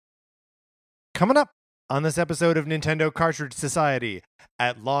Coming up on this episode of Nintendo Cartridge Society,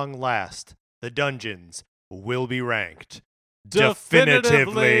 at long last, the dungeons will be ranked.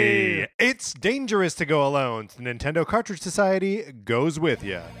 Definitively! It's dangerous to go alone. The Nintendo Cartridge Society goes with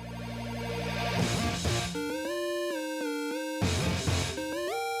you.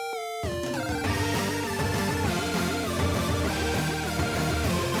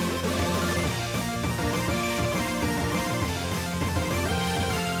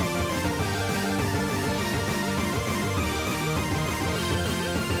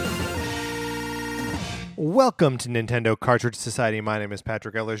 Welcome to Nintendo Cartridge Society. My name is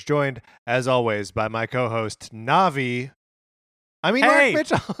Patrick Ellers, joined, as always, by my co-host, Navi. Hey. Mark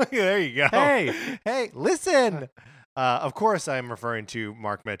Mitchell. There you go. Hey, listen. Of course, I'm referring to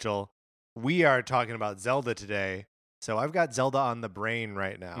Mark Mitchell. We are talking about Zelda today, so I've got Zelda on the brain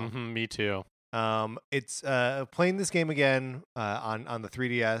right now. me too. It's playing this game again on the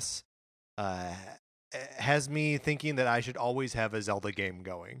 3DS has me thinking that I should always have a Zelda game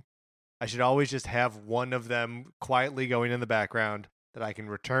going. I should always just have one of them quietly going in the background that I can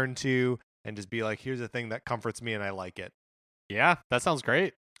return to and just be like, here's a thing that comforts me and I like it. Yeah, that sounds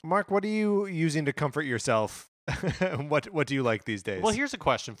great. Mark, what are you using to comfort yourself? What do you like these days? Well, here's a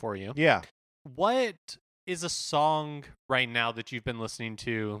question for you. Yeah. What is a song right now that you've been listening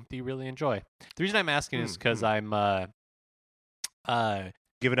to that you really enjoy? The reason I'm asking is because I'm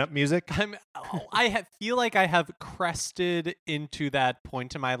Giving up music? feel like I have crested into that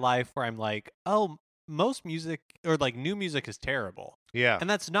point in my life where I'm like, oh, most music or like new music is terrible. Yeah. And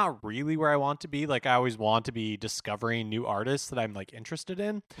that's not really where I want to be. Like I always want to be discovering new artists that I'm like interested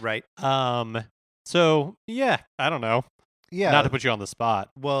in. Right. So yeah, I don't know. Yeah. Not to put you on the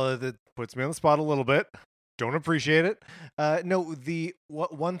spot. Well, that puts me on the spot a little bit. Don't appreciate it. No, the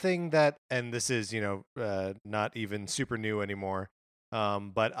one thing that, and this is, not even super new anymore,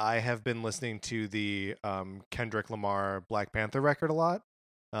 but I have been listening to the Kendrick Lamar Black Panther record a lot.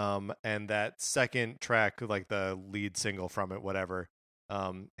 And that second track, like the lead single from it, whatever,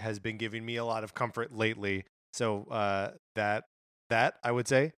 has been giving me a lot of comfort lately. So that I would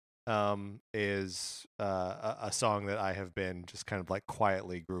say is a song that I have been just kind of like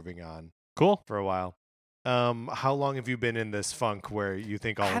quietly grooving on Cool. for a while. How long have you been in this funk where you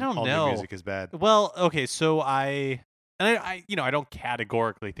think all know. new music is bad? Well, okay, so I don't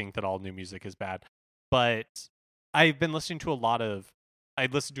categorically think that all new music is bad, but I've been listening to I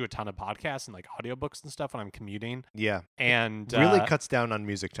listen to a ton of podcasts and like audiobooks and stuff when I'm commuting. Yeah. And really cuts down on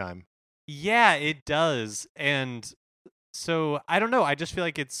music time. Yeah, it does. And so I don't know. I just feel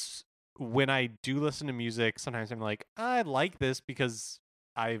like it's when I do listen to music, sometimes I'm like, I like this because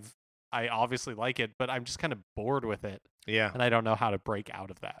I obviously like it, but I'm just kind of bored with it. Yeah. And I don't know how to break out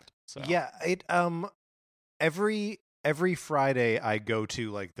of that. So Yeah, it every Friday I go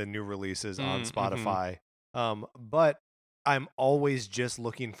to like the new releases on Spotify. But I'm always just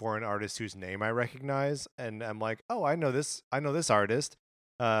looking for an artist whose name I recognize, and I'm like, oh, I know this artist.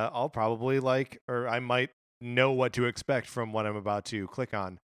 I'll probably or I might know what to expect from what I'm about to click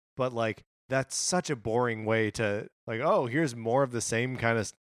on. But like that's such a boring way to like, oh, here's more of the same kind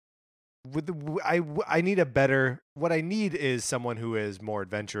of I need a better. What I need is someone who is more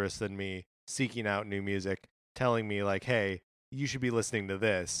adventurous than me, seeking out new music, telling me like, "Hey, you should be listening to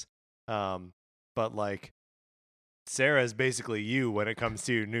this." But like, Sarah's basically you when it comes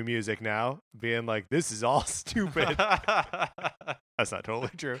to new music now, being like, "This is all stupid." That's not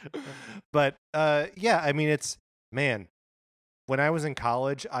totally true, but yeah. I mean, it's man. When I was in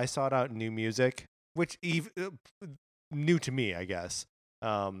college, I sought out new music, which new to me, I guess.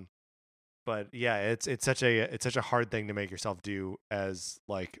 But yeah, it's such a hard thing to make yourself do as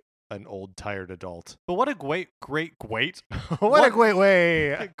like an old tired adult. But what a great What a great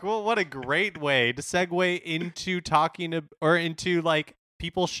way. Cool, what a great way to segue into talking or into like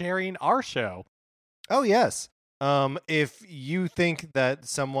people sharing our show. Oh yes. If you think that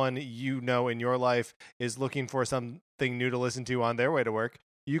someone you know in your life is looking for something new to listen to on their way to work,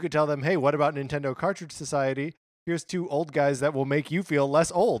 you could tell them, "Hey, what about Nintendo Cartridge Society? Here's two old guys that will make you feel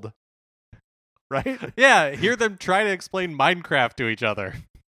less old." Right? Yeah, hear them try to explain Minecraft to each other.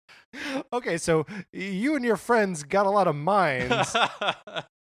 Okay, so you and your friends got a lot of minds,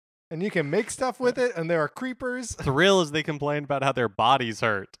 and you can make stuff with it, and there are creepers. Thrill as they complain about how their bodies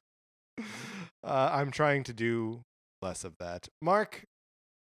hurt. I'm trying to do less of that. Mark,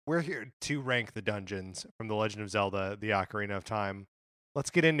 we're here to rank the dungeons from The Legend of Zelda, The Ocarina of Time. Let's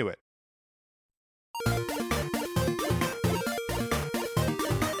get into it.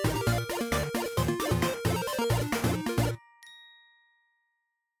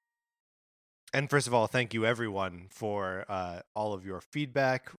 And first of all, thank you everyone for all of your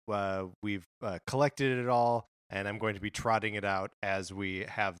feedback. We've collected it all, and I'm going to be trotting it out as we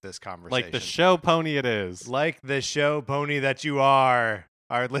have this conversation. Like the show pony it is. Like the show pony that you are.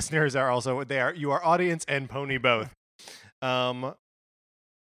 Our listeners are also you are audience and pony both. Mark,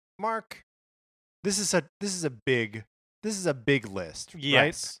 this is a big list,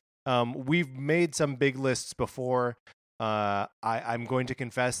 Yes. right? We've made some big lists before. I'm going to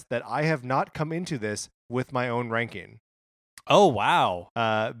confess that I have not come into this with my own ranking. Oh, wow.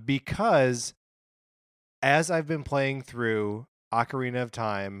 Because as I've been playing through Ocarina of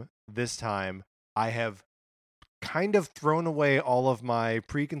Time this time, I have kind of thrown away all of my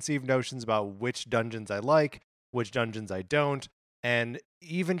preconceived notions about which dungeons I like, which dungeons I don't, and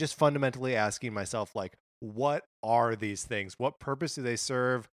even just fundamentally asking myself, like, what are these things? What purpose do they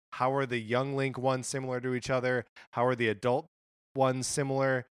serve? How are the young Link ones similar to each other? How are the adult ones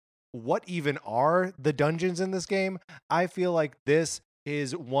similar? What even are the dungeons in this game? I feel like this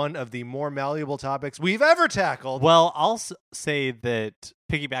is one of the more malleable topics we've ever tackled. Well, I'll say that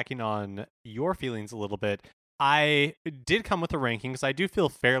piggybacking on your feelings a little bit, I did come with a ranking because I do feel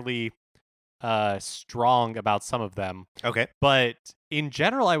fairly strong about some of them. Okay. But in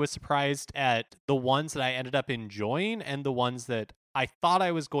general, I was surprised at the ones that I ended up enjoying and the ones that I thought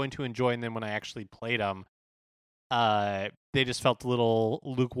I was going to enjoy, and then when I actually played them, they just felt a little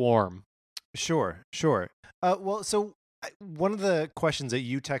lukewarm. Sure. Well, so one of the questions that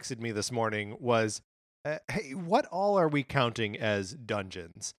you texted me this morning was, hey, what all are we counting as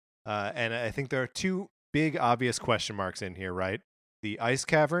dungeons? And I think there are two big obvious question marks in here, right? The ice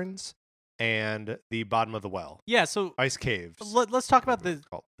caverns and the bottom of the well. Yeah, so ice caves. Let's talk about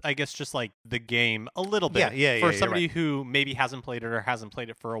I guess just like the game a little bit. Yeah, for somebody right. who maybe hasn't played it or hasn't played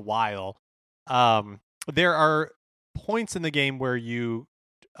it for a while. There are points in the game where you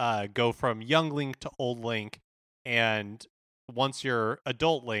go from young Link to old Link, and once you're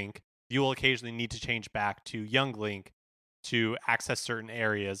adult Link, you will occasionally need to change back to young Link to access certain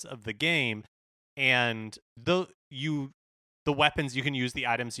areas of the game, and the weapons you can use, the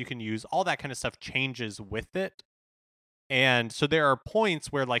items you can use, all that kind of stuff changes with it. And so there are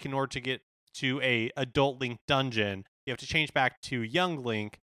points where, like, in order to get to a adult Link dungeon, you have to change back to young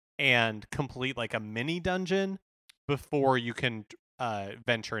Link and complete like a mini dungeon before you can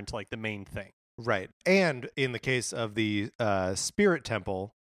venture into like the main thing. Right. And in the case of the Spirit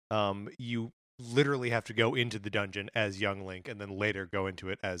Temple, you literally have to go into the dungeon as young Link and then later go into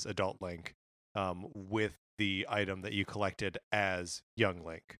it as adult Link with the item that you collected as young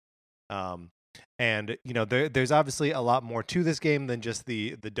Link. And, you know, there's obviously a lot more to this game than just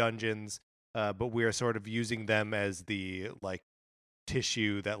the dungeons, but we are sort of using them as the, like,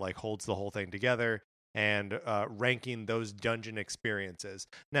 tissue that, like, holds the whole thing together and ranking those dungeon experiences.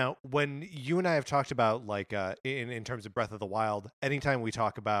 Now, when you and I have talked about, like, in terms of Breath of the Wild, anytime we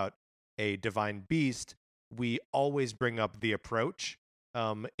talk about a divine beast, we always bring up the approach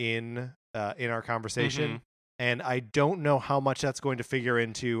in our conversation. Mm-hmm. And I don't know how much that's going to figure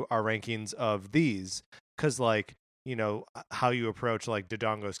into our rankings of these, because, like, you know, how you approach, like,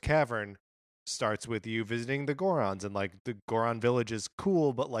 Dodongo's Cavern starts with you visiting the Gorons, and, like, the Goron village is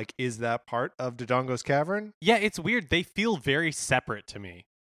cool, but, like, is that part of Dodongo's Cavern? Yeah, it's weird. They feel very separate to me.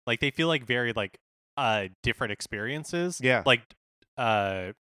 Like, they feel like very, like, different experiences. Yeah. Like,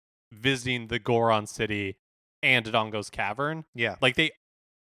 visiting the Goron city and Dodongo's Cavern. Yeah. Like, they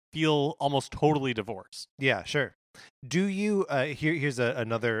feel almost totally divorced. Yeah, sure. Do you here's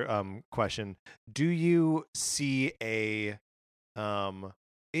another question. Do you see a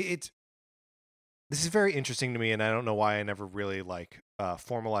this is very interesting to me, and I don't know why I never really, like,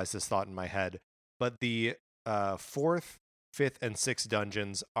 formalized this thought in my head, but the 4th, 5th, and 6th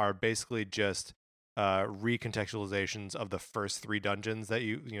dungeons are basically just recontextualizations of the first 3 dungeons that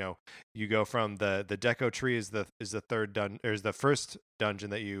you go from. The Deco Tree is the first dungeon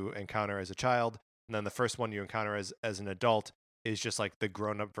that you encounter as a child, and then the first one you encounter as an adult is just like the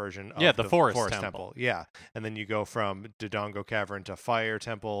grown-up version of the Forest Temple. Yeah. And then you go from Dodongo Cavern to Fire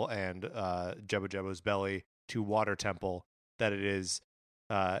Temple and Jebba Jebba's Belly to Water Temple. That it is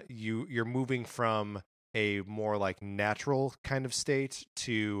you're moving from a more, like, natural kind of state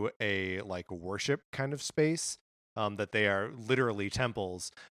to a, like, worship kind of space, that they are literally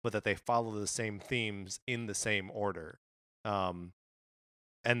temples, but that they follow the same themes in the same order.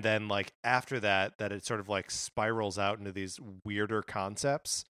 And then, like, after that it sort of, like, spirals out into these weirder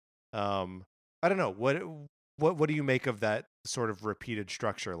concepts. I don't know. What do you make of that sort of repeated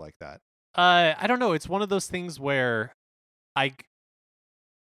structure like that? I don't know. It's one of those things where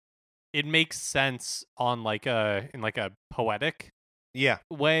it makes sense on in a poetic Yeah.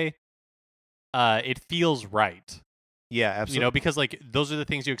 way, it feels right. Yeah, absolutely. You know, because like those are the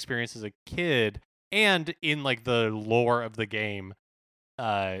things you experience as a kid, and in like the lore of the game,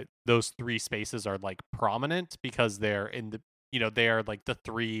 those three spaces are like prominent because they're in the, you know, they are like the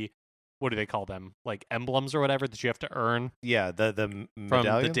three, what do they call them, like emblems or whatever that you have to earn yeah, the from the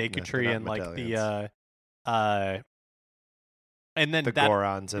medallion? Deku No, they're tree, not and like medallions. uh and then The that,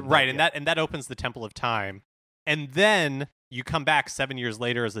 Gorons and right, the, and yeah. that opens the Temple of Time, and then you come back 7 years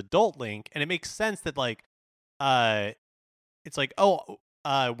later as adult Link, and it makes sense that like uh it's like, oh,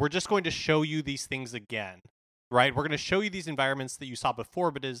 we're just going to show you these things again, right? We're going to show you these environments that you saw before,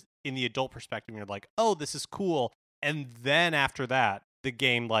 but as in the adult perspective, you're like, oh, this is cool. And then after that, the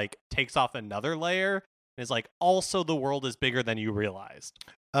game like takes off another layer and is like, also the world is bigger than you realized.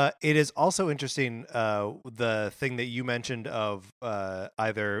 It is also interesting, the thing that you mentioned of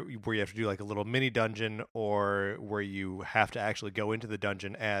either where you have to do like a little mini dungeon or where you have to actually go into the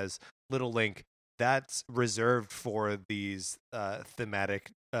dungeon as Little Link. That's reserved for these thematic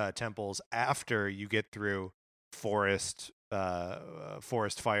temples after you get through forest,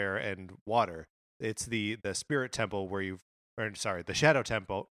 fire, and water. It's the Spirit Temple where the Shadow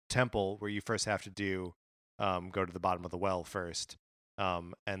Temple where you first have to do go to the bottom of the well first.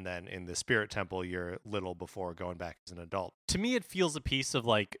 And then in the Spirit Temple, you're little before going back as an adult. To me, it feels a piece of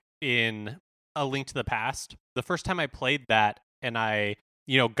like in A Link to the Past. The first time I played that and I,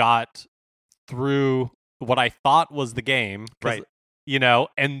 you know, got through what I thought was the game, Right. You know,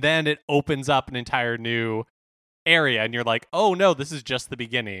 and then it opens up an entire new area and you're like, oh no, this is just the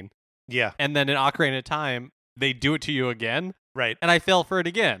beginning. Yeah. And then in Ocarina of Time, they do it to you again. Right. And I fell for it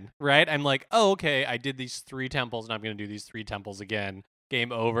again, right? I'm like, oh, okay, I did these 3 temples and I'm going to do these 3 temples again.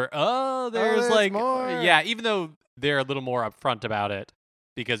 Game over. Oh, there's like more. Yeah, even though they're a little more upfront about it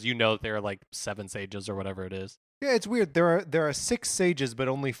because you know there are like 7 sages or whatever it is. Yeah, it's weird. There are 6 sages, but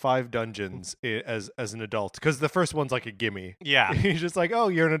only 5 dungeons as an adult. Because the first one's like a gimme. Yeah. He's just like, oh,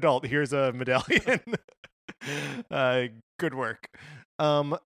 you're an adult. Here's a medallion. Good work.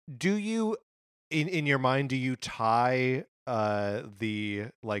 Do you, in your mind, do you tie the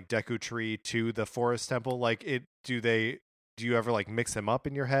like Deku tree to the forest temple? Like do you ever like mix them up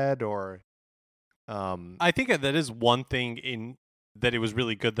in your head, or I think that is one thing in that it was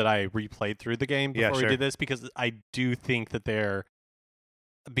really good that I replayed through the game before we sure. did this, because I do think that they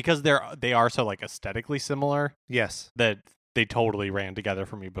are so like aesthetically similar yes, that they totally ran together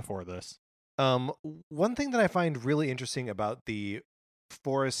for me before this. One thing that I find really interesting about the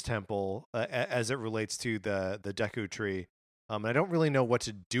forest temple as it relates to the Deku tree, and I don't really know what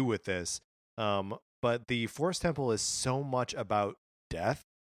to do with this, but the forest temple is so much about death.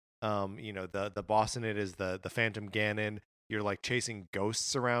 You know, the boss in it is the Phantom Ganon. You're like chasing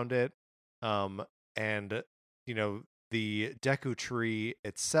ghosts around it. And you know, the Deku tree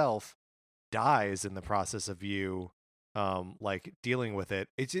itself dies in the process of you like dealing with it.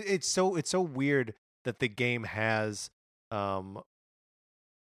 It's so weird that the game has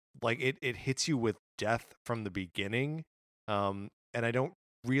like it hits you with death from the beginning. And I don't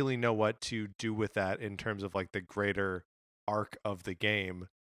really know what to do with that in terms of like the greater arc of the game.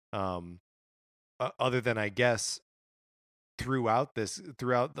 Other than I guess throughout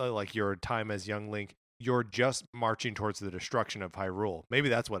like your time as young Link, you're just marching towards the destruction of Hyrule. Maybe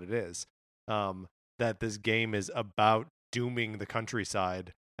that's what it is. That this game is about dooming the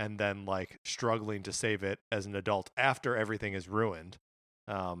countryside and then like struggling to save it as an adult after everything is ruined.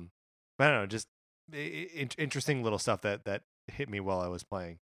 But I don't know, just interesting little stuff that hit me while I was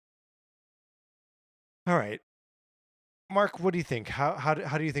playing. All right, Mark, what do you think? How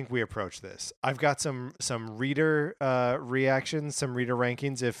do you think we approach this? I've got some reader reactions, some reader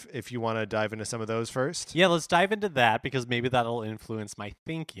rankings. If you want to dive into some of those first. Yeah, let's dive into that because maybe that'll influence my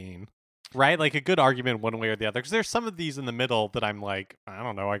thinking. Right? Like a good argument one way or the other. Because there's some of these in the middle that I'm like, I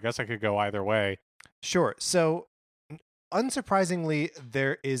don't know, I guess I could go either way. Sure. So unsurprisingly,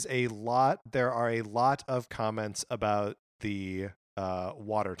 there are a lot of comments about the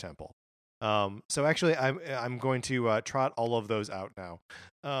water temple. So actually I'm going to trot all of those out now.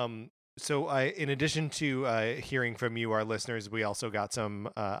 So in addition to hearing from you, our listeners, we also got some,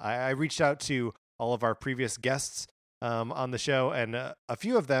 I reached out to all of our previous guests on the show, and a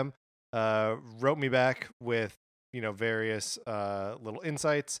few of them wrote me back with, you know, various little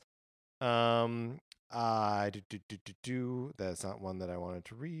insights. That's not one that I wanted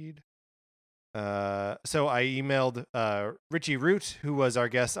to read. So I emailed Richie Root, who was our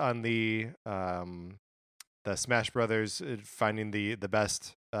guest on the Smash Brothers finding the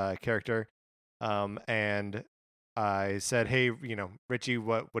best character, and I said, hey, you know, Richie,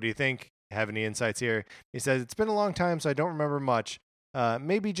 what do you think? Have any insights here? He says, it's been a long time, so I don't remember much,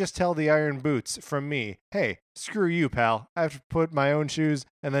 Maybe just tell the Iron Boots from me, hey, screw you, pal. I have to put my own shoes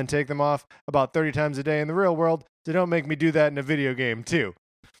and then take them off about 30 times a day in the real world, so don't make me do that in a video game, too.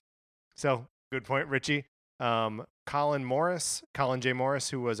 So, good point, Richie. Colin J. Morris,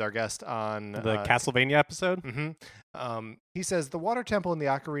 who was our guest on the Castlevania episode. He says, the water temple in the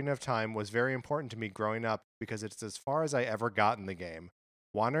Ocarina of Time was very important to me growing up because it's as far as I ever got in the game.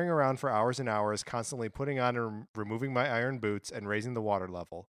 Wandering around for hours and hours, constantly putting on and removing my iron boots and raising the water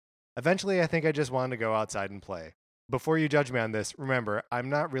level. Eventually, I think I just wanted to go outside and play. Before you judge me on this, remember, I'm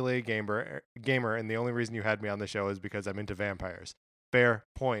not really a gamer, and the only reason you had me on the show is because I'm into vampires. Fair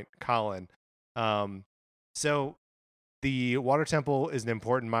point, Colin. So the water temple is an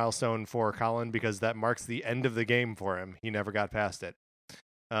important milestone for Colin because that marks the end of the game for him. He never got past it.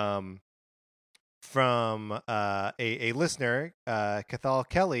 From a listener, Cathal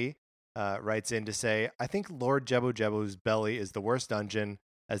Kelly writes in to say, I think Lord Jebu Jebu's belly is the worst dungeon,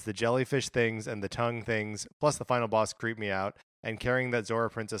 as the jellyfish things and the tongue things, plus the final boss creep me out, and carrying that Zora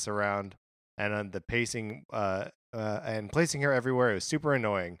princess around and the pacing and placing her everywhere is super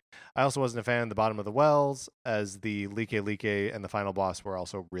annoying. I also wasn't a fan of the bottom of the wells, as the Like and the final boss were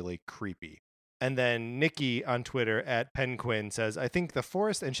also really creepy. And then Nikki on Twitter at Penquin says, I think the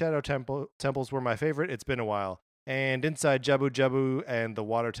forest and shadow temples were my favorite. It's been a while. And inside Jebu Jebu and the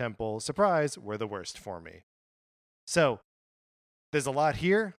water temple, surprise, were the worst for me. So there's a lot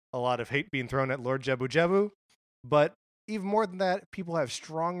here, a lot of hate being thrown at Lord Jebu Jebu. But even more than that, people have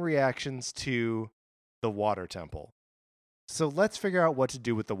strong reactions to the water temple. So let's figure out what to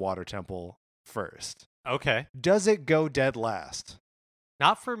do with the water temple first. Okay. Does it go dead last?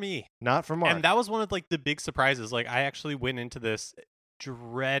 Not for me. Not for Mark. And that was one of like the big surprises. Like I actually went into this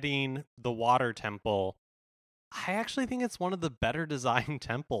dreading the water temple. I actually think it's one of the better designed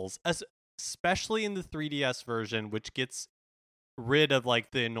temples, especially in the 3DS version, which gets rid of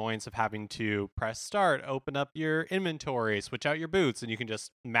like the annoyance of having to press start, open up your inventory, switch out your boots, and you can just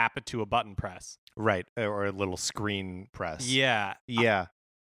map it to a button press. Right. Or a little screen press. Yeah. Yeah.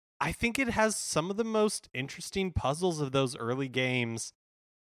 I think it has some of the most interesting puzzles of those early games.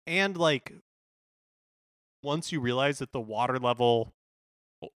 And like, once you realize that the water level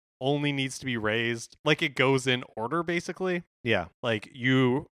only needs to be raised, like it goes in order, basically. Yeah. Like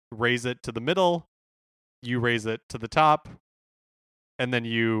you raise it to the middle, you raise it to the top, and then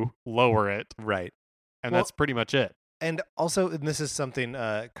you lower it. Right. And that's pretty much it. And also, and this is something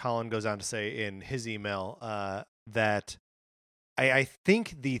Colin goes on to say in his email, that I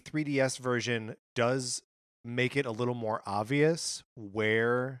think the 3DS version does make it a little more obvious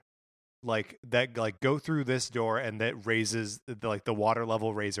where like that, like go through this door and that raises like the water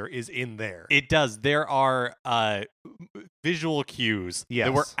level raiser is in there. It does. There are visual cues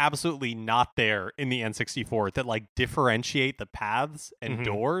that were absolutely not there in the N64 that like differentiate the paths and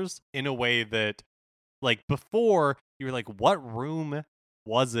doors in a way that like before you were like, what room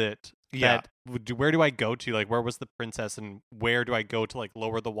was it? Where do I go to? Like, where was the princess and where do I go to like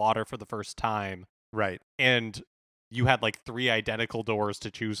lower the water for the first time? Right. And you had like 3 identical doors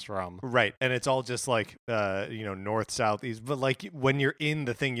to choose from. Right. And it's all just like, north, south, east. But like when you're in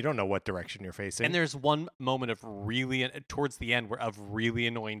the thing, you don't know what direction you're facing. And there's one moment of towards the end, of really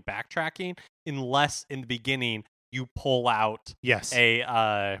annoying backtracking, unless in the beginning you pull out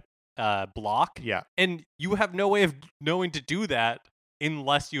a block. Yeah. And you have no way of knowing to do that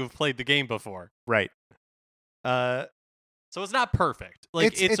unless you have played the game before. Right. So it's not perfect.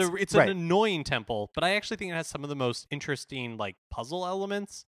 Like it's right. an annoying temple, but I actually think it has some of the most interesting like puzzle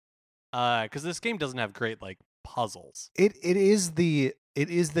elements. Because this game doesn't have great like puzzles. It is the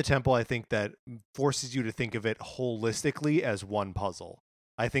temple, I think, that forces you to think of it holistically as one puzzle.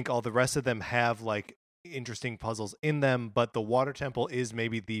 I think all the rest of them have like interesting puzzles in them, but the water temple is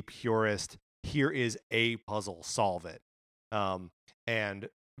maybe the purest. Here is a puzzle, solve it. And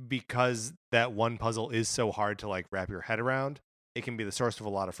because that one puzzle is so hard to like wrap your head around, it can be the source of a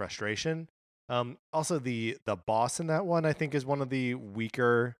lot of frustration. Also the boss in that one, I think, is one of the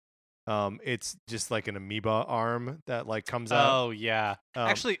weaker. It's just like an amoeba arm that like comes out. Oh yeah.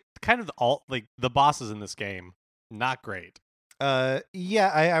 Actually, kind of all like the bosses in this game, not great. Yeah,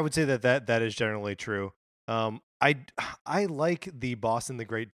 I would say that is generally true. I like the boss in the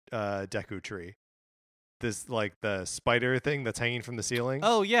Great Deku Tree. This like the spider thing that's hanging from the ceiling.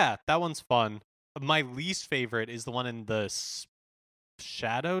 Oh yeah, that one's fun. My least favorite is the one in the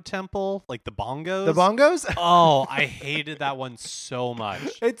Shadow Temple, like the bongos. The bongos? Oh, I hated that one so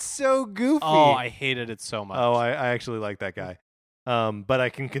much. It's so goofy. Oh, I hated it so much. Oh, I actually like that guy. But I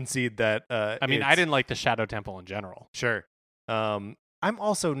can concede that. I mean, I didn't like the Shadow Temple in general. Sure. I'm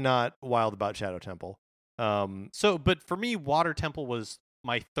also not wild about Shadow Temple. But for me, Water Temple was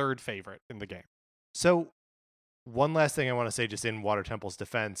my third favorite in the game. So one last thing I want to say, just in Water Temple's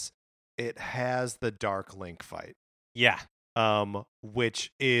defense, it has the Dark Link fight. Yeah.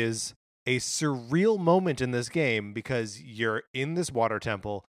 Which is a surreal moment in this game because you're in this water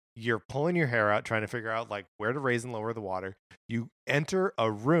temple, you're pulling your hair out, trying to figure out like where to raise and lower the water. You enter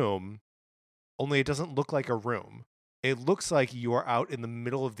a room, only it doesn't look like a room. It looks like you are out in the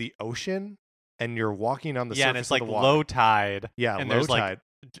middle of the ocean and you're walking on the surface and it's of like the water. low tide. Yeah, and low there's tide.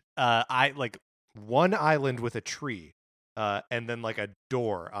 One island with a tree. And then like a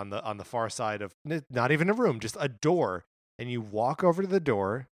door on the far side of, not even a room, just a door. And you walk over to the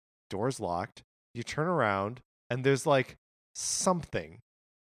door, door's locked, you turn around, and there's like something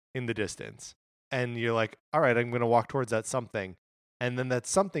in the distance. And you're like, all right, I'm going to walk towards that something. And then that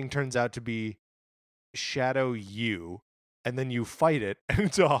something turns out to be Shadow you. And then you fight it. And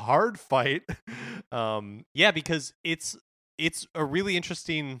it's a hard fight. Because it's a really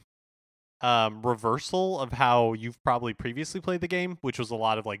interesting reversal of how you've probably previously played the game, which was a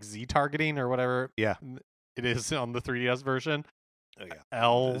lot of like Z targeting or whatever. Yeah. It is on the 3DS version. Oh, yeah.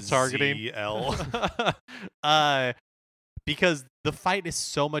 L targeting. ZL. Because the fight is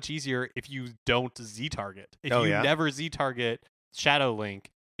so much easier if you don't Z target. If you yeah? never Z target Shadow Link,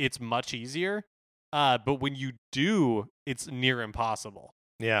 it's much easier. But when you do, it's near impossible.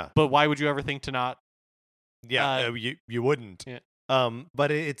 Yeah. But why would you ever think to not? Yeah, you wouldn't. Yeah.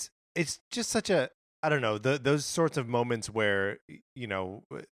 But it's just such a, I don't know, those sorts of moments where, you know,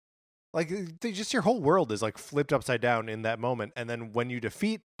 like just your whole world is like flipped upside down in that moment, and then when you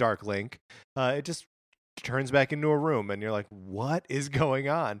defeat Dark Link, it just turns back into a room, and you're like, what is going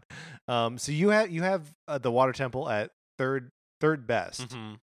on? So you have the Water Temple at third best.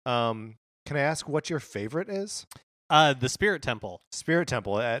 Mm-hmm. Can I ask what your favorite is? The Spirit Temple. Spirit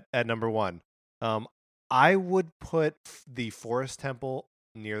Temple at number 1. I would put the Forest Temple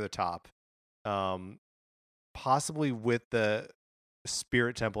near the top, possibly with the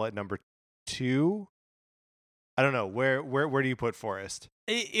Spirit Temple at number 2. I don't know where do you put Forest?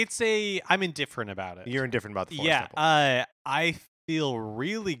 I'm indifferent about it. You're indifferent about the Forest Temple. I feel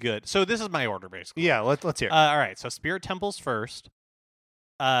really good. So this is my order basically. Yeah, let's hear. All right, so Spirit Temple's first.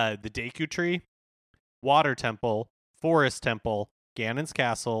 The Deku Tree, Water Temple, Forest Temple, Ganon's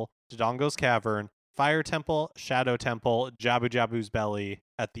Castle, Dodongo's Cavern, Fire Temple, Shadow Temple, Jabu Jabu's Belly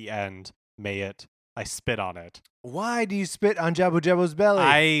at the end. May it. I spit on it. Why do you spit on Jabu Jabu's belly?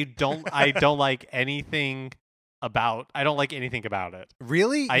 I don't like anything about it.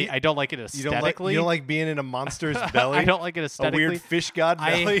 Really? I don't like it aesthetically. You don't like being in a monster's belly? I don't like it aesthetically. A weird fish god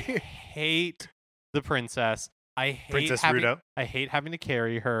belly? I hate the princess. I hate Princess Ruto. I hate having to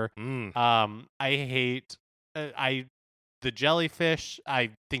carry her. Mm. I hate the jellyfish.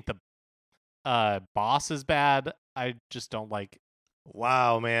 I think the boss is bad. I just don't like.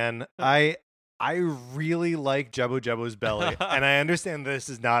 Wow, man. I really like Jabu Jabu's belly, and I understand this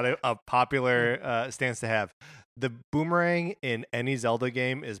is not a popular stance to have. The boomerang in any Zelda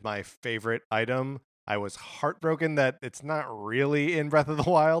game is my favorite item. I was heartbroken that it's not really in Breath of the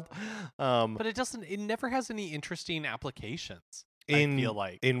Wild. But it never has any interesting applications. I feel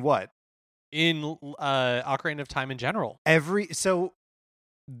like. In what? In Ocarina of Time in general. So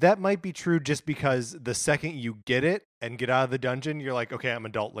that might be true just because the second you get it and get out of the dungeon, you're like, okay, I'm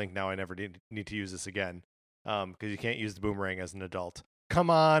adult Link now. I never need to use this again. Because you can't use the boomerang as an adult. Come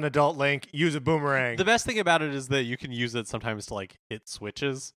on, adult Link, use a boomerang. The best thing about it is that you can use it sometimes to like hit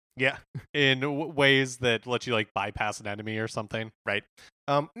switches. Yeah. In ways that let you like bypass an enemy or something. Right.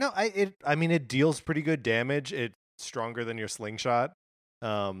 No, it deals pretty good damage. It's stronger than your slingshot.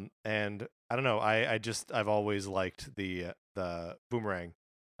 And I don't know. I've always liked the boomerang.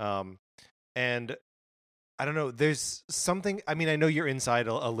 And I don't know. There's something. I mean, I know you're inside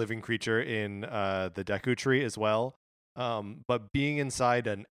a living creature in the Deku Tree as well. But being inside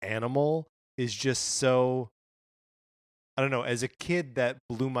an animal is just so. I don't know. As a kid, that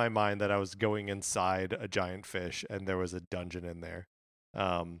blew my mind that I was going inside a giant fish and there was a dungeon in there.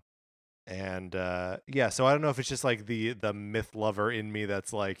 So I don't know if it's just like the myth lover in me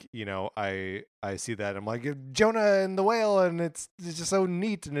that's like, you know, I see that I'm like Jonah and the whale and it's just so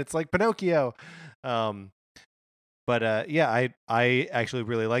neat and it's like Pinocchio. I actually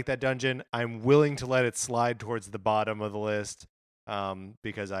really like that dungeon. I'm willing to let it slide towards the bottom of the list.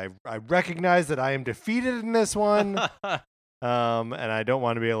 Because I recognize that I am defeated in this one, and I don't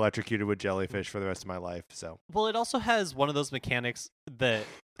want to be electrocuted with jellyfish for the rest of my life. So, well, it also has one of those mechanics that,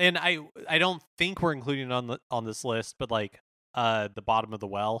 and I don't think we're including it on this list, but like the bottom of the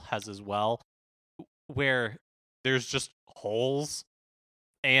well has as well, where there's just holes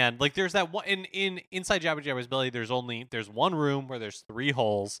And like there's that one in inside Jabba Jabba's belly. There's one room where there's 3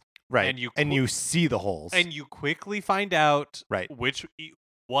 holes, Right. And you see the holes. and you quickly find out Right.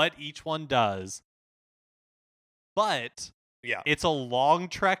 what each one does. But yeah. it's a long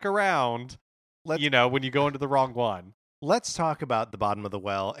trek around. When you go into the wrong one. Let's talk about the bottom of the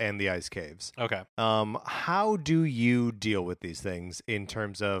well and the ice caves. Okay. How do you deal with these things in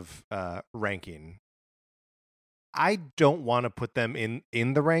terms of ranking? I don't want to put them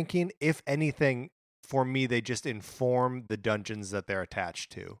in the ranking. If anything, for me, they just inform the dungeons that they're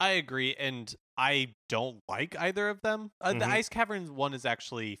attached to. I agree, and I don't like either of them. The Ice Caverns one is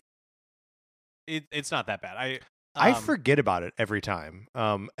actually, it's not that bad. I forget about it every time.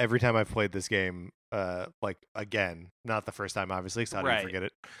 Every time I've played this game, like again, not the first time, obviously, because how do you forget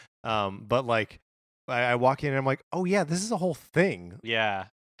it? But like, I walk in and I'm like, oh yeah, this is a whole thing. Yeah,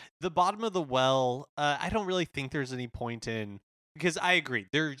 the bottom of the well. I don't really think there's any point in, because I agree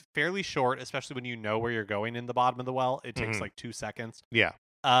they're fairly short, especially when you know where you're going in the bottom of the well. It takes like 2 seconds. Yeah.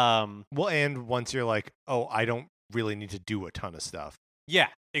 Well, and once you're like, oh, I don't really need to do a ton of stuff. Yeah,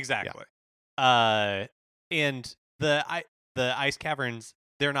 exactly. Yeah. And the ice caverns,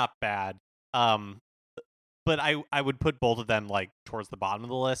 they're not bad. But I would put both of them like towards the bottom of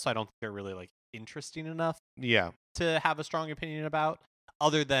the list. So I don't think they're really like interesting enough. Yeah. To have a strong opinion about.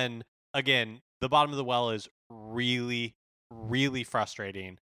 Other than, again, the bottom of the well is really, really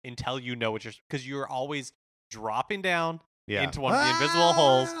frustrating until you know what because you're always dropping down into one of the invisible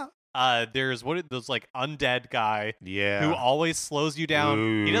holes. There's those like undead guy who always slows you down.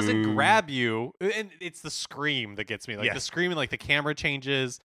 Ooh. He doesn't grab you, and it's the scream that gets me. Like the scream and like the camera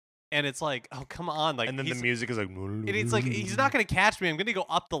changes, and it's like, oh come on! Like, and then the music is like, and it's like he's not gonna catch me. I'm gonna go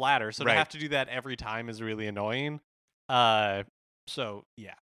up the ladder, so to have to do that every time is really annoying. So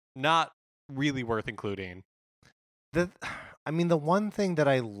yeah, not really worth including. The one thing that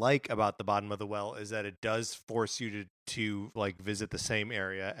I like about the bottom of the well is that it does force you to like visit the same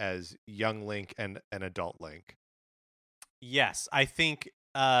area as young Link and an adult Link. Yes, I think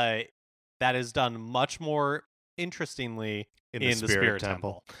that is done much more interestingly in the Spirit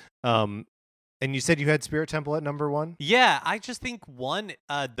Temple. And you said you had Spirit Temple at number 1? Yeah, I just think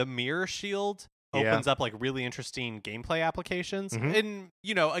the Mirror Shield opens up like really interesting gameplay applications. And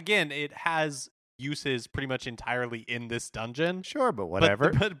again, it has uses pretty much entirely in this dungeon. Sure, but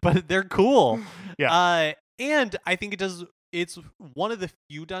whatever. But they're cool. Yeah. And I think it's one of the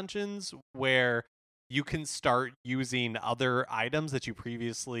few dungeons where you can start using other items that you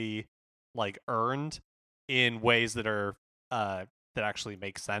previously like earned in ways that are that actually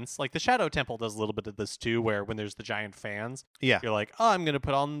make sense. Like the Shadow Temple does a little bit of this too, where when there's the giant fans, you're like, oh, I'm gonna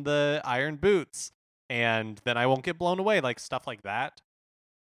put on the iron boots and then I won't get blown away, like stuff like that.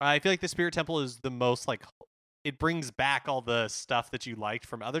 I feel like the Spirit Temple is the most like, it brings back all the stuff that you liked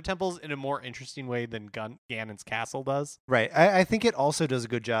from other temples in a more interesting way than Ganon's castle does. Right. I think it also does a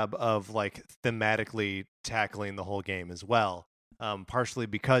good job of like thematically tackling the whole game as well. Partially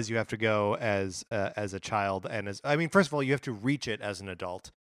because you have to go as a child and first of all, you have to reach it as an adult.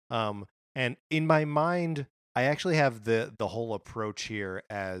 And in my mind, I actually have the whole approach here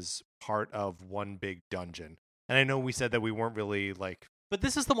as part of one big dungeon. And I know we said that we weren't really like, but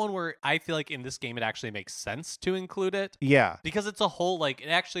this is the one where I feel like in this game it actually makes sense to include it. Yeah. Because it's a whole, like, it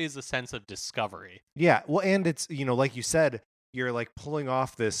actually is a sense of discovery. Yeah. Well, and it's, like you said, you're like pulling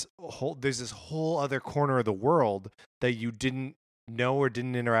off there's this whole other corner of the world that you didn't know or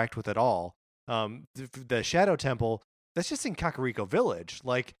didn't interact with at all. The Shadow Temple, that's just in Kakariko Village.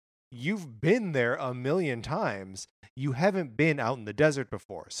 Like, you've been there a million times. You haven't been out in the desert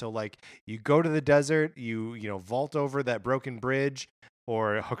before. So, like, you go to the desert, you vault over that broken bridge,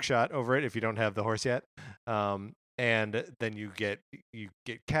 or a hookshot over it if you don't have the horse yet. And then you get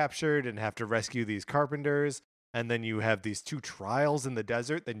captured and have to rescue these carpenters. And then you have these 2 trials in the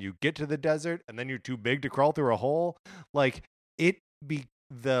desert. Then you get to the desert, and then you're too big to crawl through a hole. Like,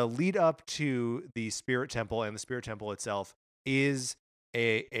 the lead up to the Spirit Temple and the Spirit Temple itself is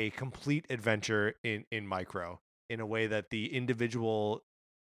a complete adventure in micro, in a way that the individual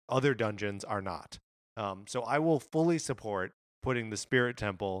other dungeons are not. So I will fully support putting the Spirit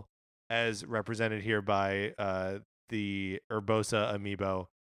Temple, as represented here by the Urbosa amiibo,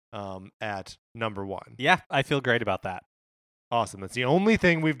 at number 1. Yeah, I feel great about that. Awesome. That's the only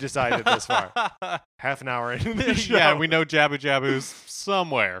thing we've decided this far. Half an hour into the show. Yeah, we know Jabu Jabu's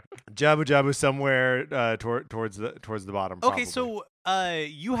somewhere. Jabu Jabu somewhere towards the bottom. Okay, probably. so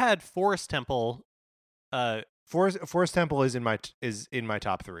you had Forest Temple. Forest Temple is in my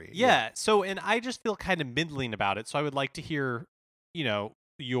top 3. Yeah. So, and I just feel kind of middling about it. So I would like to hear,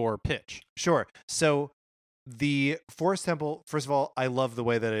 your pitch. Sure. So the Forest Temple, first of all, I love the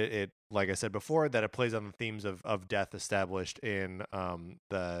way that it like I said before, that it plays on the themes of death established in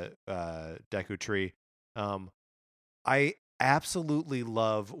the Deku Tree. I absolutely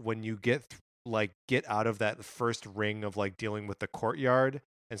love when you get out of that first ring of like dealing with the courtyard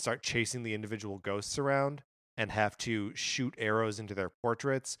and start chasing the individual ghosts around and have to shoot arrows into their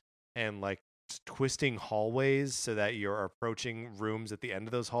portraits and like twisting hallways so that you're approaching rooms at the end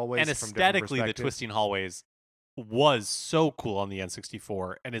of those hallways. And from different aesthetically, the perspectives. twisting hallways was so cool on the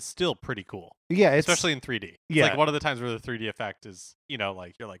N64, and it's still pretty cool, Yeah, it's, especially in 3D. It's yeah. like one of the times where the 3D effect is,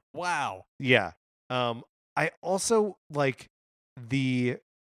 like you're like, wow. Yeah. I also like the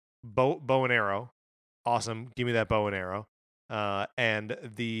bow and arrow. Awesome. Give me that bow and arrow. And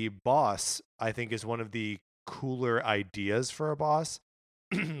the boss, I think, is one of the cooler ideas for a boss.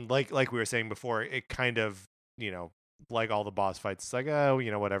 like we were saying before, it kind of, like all the boss fights, it's like, oh,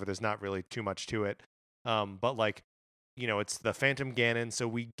 whatever. There's not really too much to it. But like, it's the Phantom Ganon, so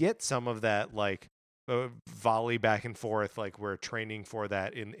we get some of that like volley back and forth. Like we're training for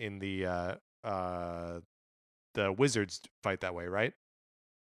that in the wizards fight that way, right?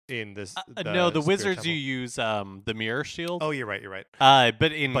 In this, no, the Spirit wizards Temple. you use the mirror shield. Oh, you're right.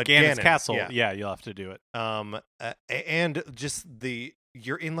 But in But Ganon's Ganon, castle, yeah. you'll have to do it. And just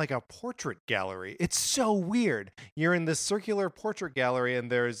you're in like a portrait gallery. It's so weird. You're in this circular portrait gallery,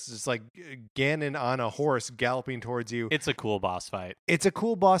 and there's just like Ganon on a horse galloping towards you. It's a cool boss fight. It's a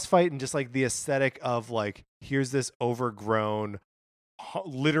cool boss fight, and just like the aesthetic of like, here's this overgrown,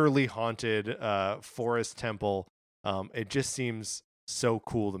 literally haunted forest temple. It just seems so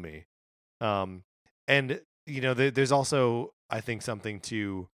cool to me. And there's also, I think, something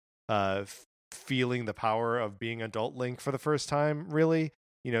to feeling the power of being adult Link for the first time. Really,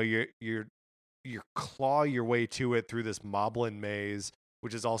 you claw your way to it through this Moblin maze,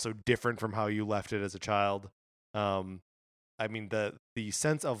 which is also different from how you left it as a child. I mean, the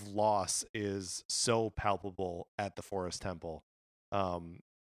sense of loss is so palpable at the Forest Temple,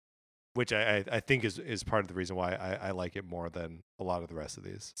 which I think is part of the reason why I like it more than a lot of the rest of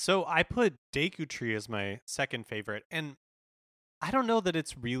these. So I put Deku Tree as my second favorite, and I don't know that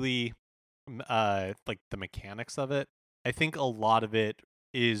it's really like the mechanics of it. I think a lot of it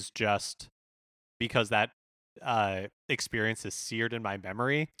is just because that experience is seared in my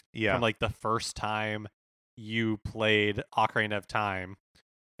memory from like the first time you played Ocarina of Time,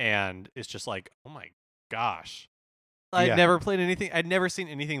 and it's just like, oh my gosh. I'd never played anything. I'd never seen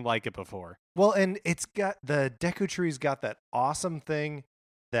anything like it before. Well, and it's got the Deku Tree's got that awesome thing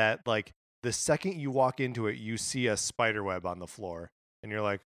that like the second you walk into it, you see a spider web on the floor, and you're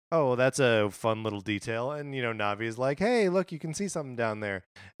like, oh, well, that's a fun little detail. And Navi is like, hey, look, you can see something down there,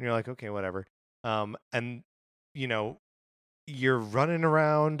 and you're like, okay, whatever. And you're running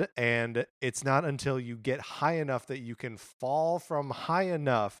around, and it's not until you get high enough that you can fall from high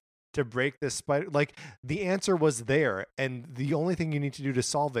enough to break this spider. Like, the answer was there, and the only thing you need to do to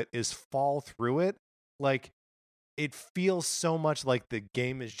solve it is fall through it. Like, it feels so much like the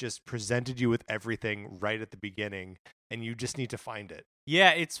game has just presented you with everything right at the beginning, and you just need to find it.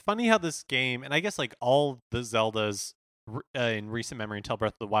 Yeah, it's funny how this game, and I guess like all the Zeldas in recent memory until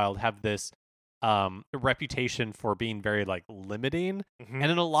Breath of the Wild, have this reputation for being very like limiting,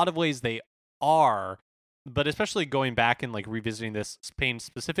 and in a lot of ways they are. But especially going back and like revisiting this, paying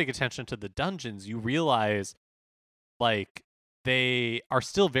specific attention to the dungeons, you realize like they are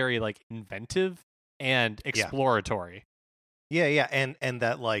still very like inventive and exploratory. Yeah, and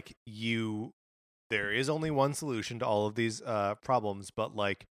that like there is only one solution to all of these problems, but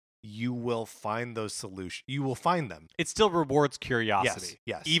like you will find those solutions. You will find them. It still rewards curiosity,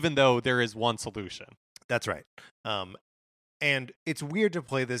 yes, even though there is one solution. That's right. And it's weird to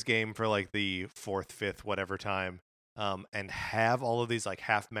play this game for like the fourth, fifth, whatever time, and have all of these like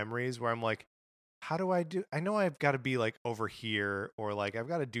half memories where I'm like, how do I do? I know I've got to be like over here, or like I've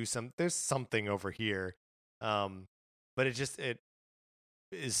got to do there's something over here. But it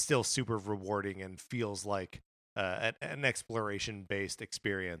is still super rewarding and feels like an exploration based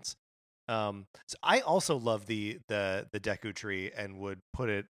experience. So I also love the Deku Tree and would put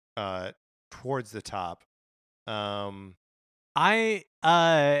it towards the top.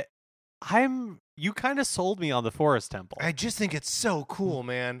 You kind of sold me on the Forest Temple. I just think it's so cool,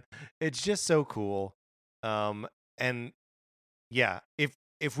 man. It's just so cool. And yeah,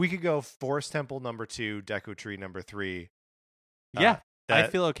 if we could go Forest Temple number 2, Deku Tree number 3. Yeah, I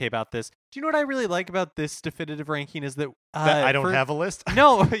feel okay about this. Do you know what I really like about this definitive ranking is that I don't have a list?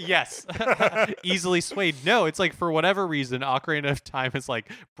 No, yes. Easily swayed. No, it's like for whatever reason, Ocarina of Time has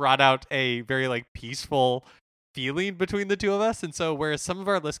like brought out a very like peaceful feeling between the two of us. And so whereas some of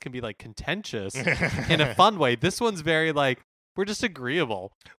our lists can be like contentious in a fun way, this one's very like, we're just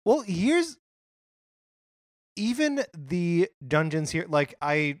agreeable. Well, here's even the dungeons here. Like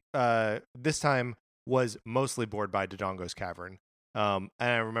I this time was mostly bored by Dodongo's Cavern. And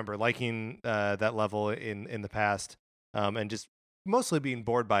I remember liking that level in the past, and just mostly being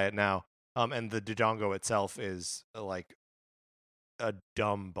bored by it now. And the Dodongo itself is like a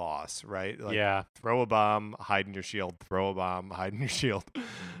dumb boss, right? Like, yeah. throw a bomb, hide in your shield, throw a bomb, hide in your shield.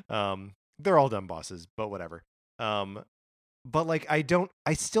 They're all dumb bosses, but whatever. But like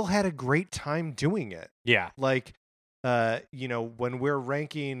I still had a great time doing it. Yeah. Like, when we're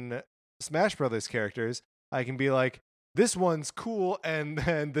ranking Smash Brothers characters, I can be like, this one's cool, and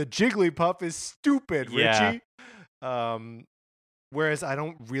then the Jigglypuff is stupid, Richie. Yeah. Whereas I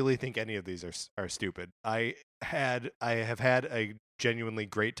don't really think any of these are stupid. I have had a genuinely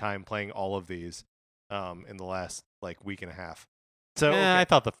great time playing all of these in the last like week and a half. So okay. I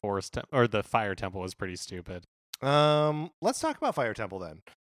thought the forest or the fire temple was pretty stupid. Let's talk about Fire Temple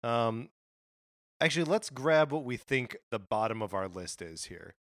then. Actually, let's grab what we think the bottom of our list is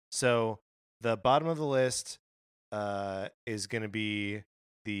here. So the bottom of the list is going to be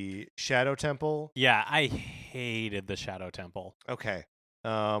the Shadow Temple. Yeah, I hated the Shadow Temple. Okay.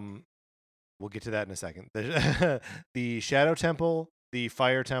 We'll get to that in a second. The Shadow Temple, the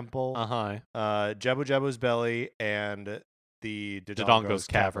Fire Temple, Jabu Jabu's Belly, and the Dodongo's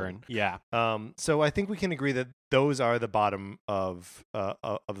Cavern. Yeah. So I think we can agree that those are the bottom of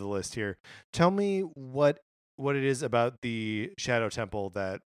the list here. Tell me what it is about the Shadow Temple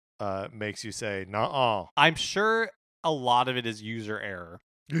that makes you say, "Nuh-uh." I'm sure a lot of it is user error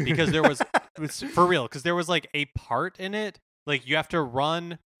because there was for real, because there was like a part in it, like you have to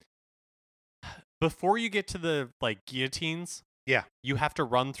run before you get to the like guillotines. Yeah. You have to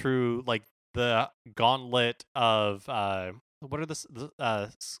run through like the gauntlet of what are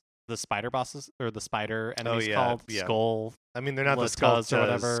the spider bosses or the spider enemies called? Yeah. Skull. I mean, they're not the skull or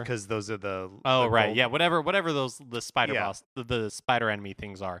whatever, because those are the right, gold. yeah, whatever those the spider boss, the spider enemy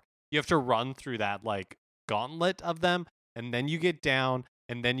things are. You have to run through that like gauntlet of them, and then you get down,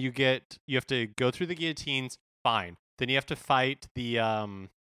 and then you have to go through the guillotines. Fine. Then you have to fight the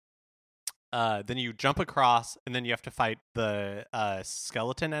then you jump across, and then you have to fight the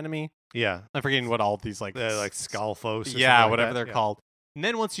skeleton enemy. Yeah, I'm forgetting what all these like Skullfos. Yeah, whatever they're called. And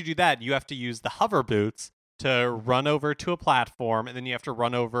then once you do that, you have to use the hover boots to run over to a platform, and then you have to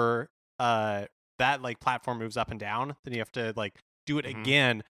run over that like platform moves up and down. Then you have to like do it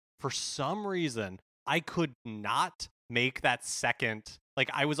again. For some reason, I could not make that second. Like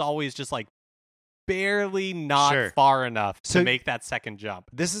I was always just like barely not far enough to make that second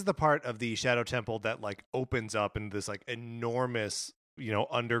jump. This is the part of the Shadow Temple that like opens up in this like enormous,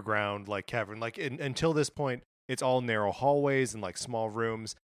 underground like cavern. Like until this point, it's all narrow hallways and like small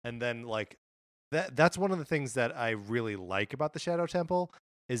rooms. And then like that's one of the things that I really like about the Shadow Temple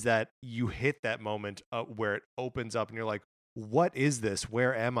is that you hit that moment where it opens up and you're like, what is this?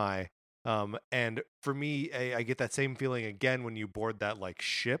 Where am I? And for me, I get that same feeling again when you board that like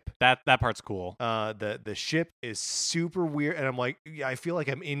ship. That part's cool. The ship is super weird, and I'm like, I feel like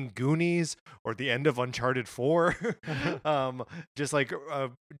I'm in Goonies or the end of Uncharted 4. Just like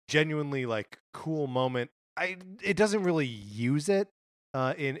a genuinely like cool moment. It doesn't really use it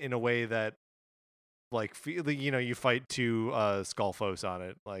in a way that like you fight two Skullfos on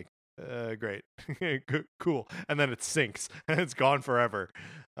it, like great, cool, and then it sinks and it's gone forever.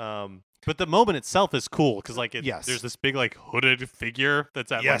 But the moment itself is cool because like there's this big like hooded figure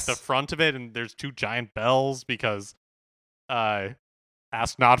that's at like the front of it, and there's two giant bells because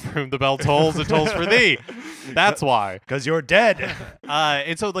ask not for whom the bell tolls, it tolls for thee. That's why, because you're dead.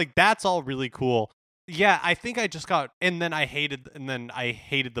 And so like that's all really cool. Yeah, I think I just got and then I hated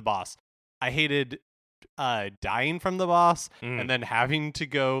the boss. I hated dying from the boss and then having to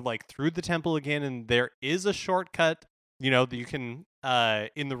go like through the temple again, and there is a shortcut that you can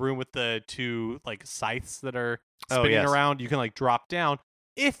in the room with the two like scythes that are spinning around, you can like drop down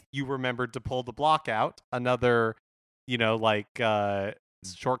if you remembered to pull the block out. Another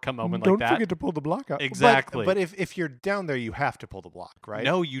shortcut moment like that. Don't forget to pull the block out. Exactly. But if you're down there, you have to pull the block, right?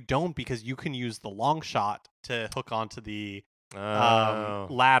 No, you don't, because you can use the long shot to hook onto the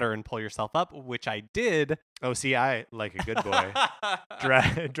ladder and pull yourself up, which I did. Oh, see, I, like a good boy,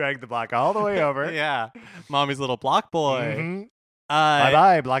 drag the block all the way over. Yeah, mommy's little block boy. Mm-hmm.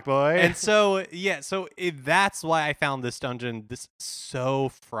 Bye-bye, block boy. And so, that's why I found this dungeon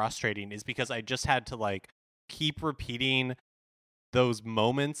so frustrating, is because I just had to like keep repeating those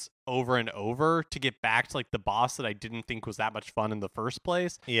moments over and over to get back to like the boss that I didn't think was that much fun in the first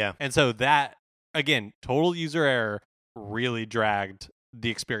place. Yeah. And so that again, total user error really dragged the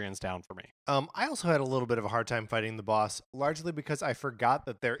experience down for me. I also had a little bit of a hard time fighting the boss, largely because I forgot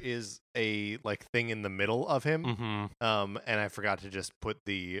that there is a like thing in the middle of him. Mm-hmm. And I forgot to just put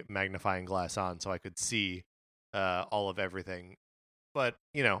the magnifying glass on so I could see all of everything. But,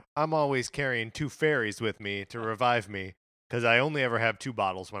 you know, I'm always carrying 2 fairies with me to revive me because I only ever have 2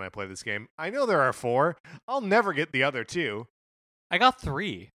 bottles when I play this game. I know there are 4. I'll never get the other 2. I got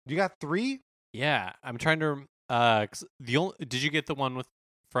 3. You got 3? Yeah, I'm trying to. 'Cause did you get the one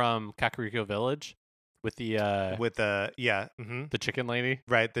from Kakariko Village with the the chicken lady?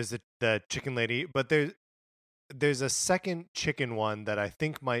 right. There's the chicken lady, but there's a second chicken one that I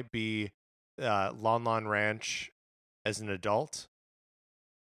think might be Lon Lon Ranch as an adult.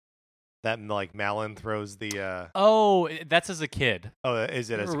 That like Malin throws the That's as a kid. oh, is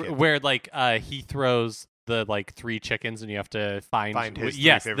it as a kid? Where like he throws the like 3 chickens and you have to find his 3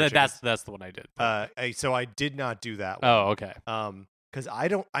 yes, favorite that's the one I did. So I did not do that one. Oh, okay. Because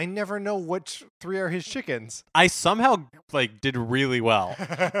I never know which 3 are his chickens. I somehow like did really well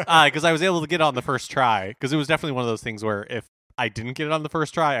because I was able to get it on the first try, because it was definitely one of those things where if I didn't get it on the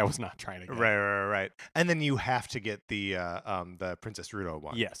first try, I was not trying again. Right. And then you have to get the Princess Ruto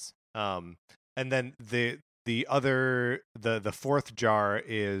one. Yes. And then the other the fourth jar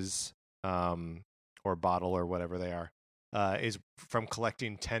is or bottle or whatever they are is from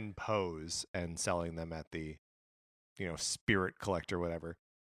collecting 10 Poes and selling them at the spirit collector, whatever.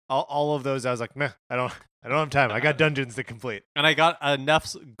 All of those I was like, meh, I don't have time. I got dungeons to complete. And I got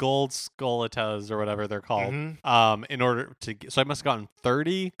enough gold skolatas or whatever they're called in order to so I must have gotten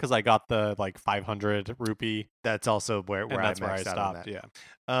 30 because I got the like 500 rupee. That's also where I maxed out on that. Yeah.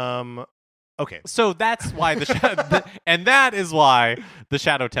 Okay. So that's why and that is why the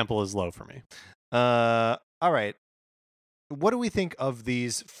Shadow Temple is low for me. All right. What do we think of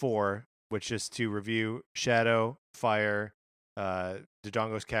these 4, which is to review Shadow, Fire,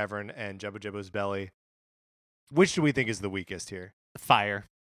 Dodongo's Cavern, and Jabu Jabu's Belly? Which do we think is the weakest here? Fire.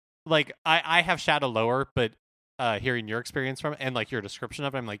 Like, I have Shadow lower, but hearing your experience from it and like your description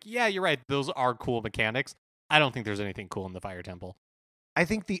of it, I'm like, yeah, you're right. Those are cool mechanics. I don't think there's anything cool in the Fire Temple. I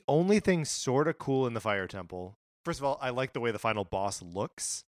think the only thing sort of cool in the Fire Temple, first of all, I like the way the final boss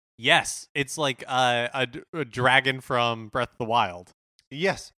looks. Yes, it's like a dragon from Breath of the Wild.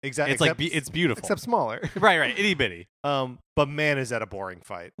 Yes, exactly. It's it's beautiful, except smaller. right, itty bitty. But man, is that a boring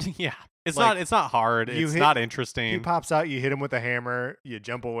fight? Yeah, it's like, not hard. It's not interesting. He pops out, you hit him with a hammer, you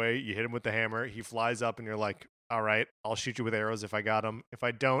jump away, you hit him with the hammer, he flies up, and you're like, all right, I'll shoot you with arrows if I got him. If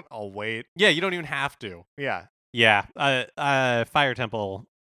I don't, I'll wait. Yeah, you don't even have to. Yeah. Fire Temple,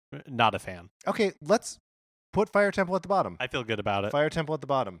 not a fan. Okay, let's put Fire Temple at the bottom. I feel good about it. Fire Temple at the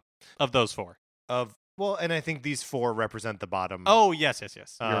bottom. Of those 4. Well, and I think these 4 represent the bottom. Oh, yes.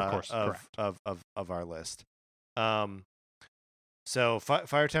 You're of course correct. Of our list. So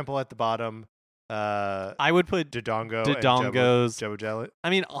Fire Temple at the bottom. I would put Dodongo's and Jabu Jelly. I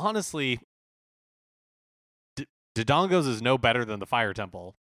mean, honestly, Dodongo's is no better than the Fire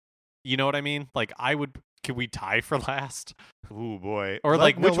Temple. You know what I mean? Like, can we tie for last? Ooh, boy. Or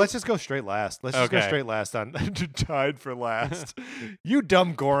let's just go straight last. Let's just go straight last on tied for last. You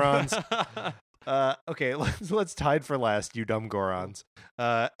dumb Gorons. Okay, let's tied for last, you dumb Gorons.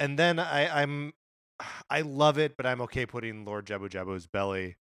 And then I love it, but I'm okay putting Lord Jabu Jabu's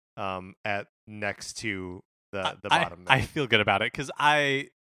Belly at next to the bottom there. I feel good about it because I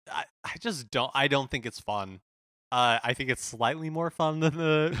just don't think it's fun. I think it's slightly more fun than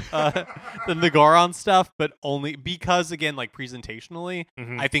the Goron stuff, but only because, again, like presentationally,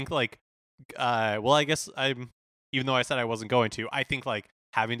 I think like I guess even though I said I wasn't going to, I think like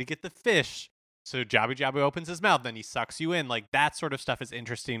having to get the fish, so Jabu Jabu opens his mouth, then he sucks you in, like that sort of stuff is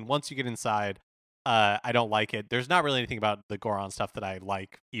interesting. Once you get inside, I don't like it. There's not really anything about the Goron stuff that I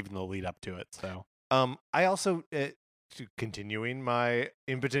like, even the lead up to it. So I also continuing my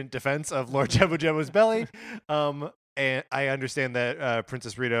impotent defense of Lord Jabu Jabu's Belly, and I understand that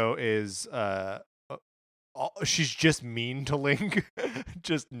Princess Rito is she's just mean to Link,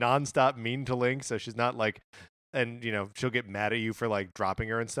 just nonstop mean to Link. So she's not like, and she'll get mad at you for like dropping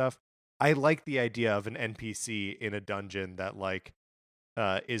her and stuff. I like the idea of an NPC in a dungeon that like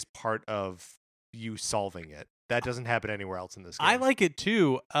is part of you solving it. That doesn't happen anywhere else in this game. I like it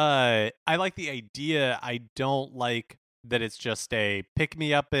too. I like the idea. I don't like that it's just a pick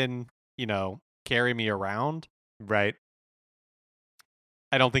me up and, carry me around. Right.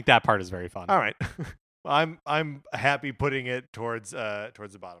 I don't think that part is very fun. All right. I'm happy putting it towards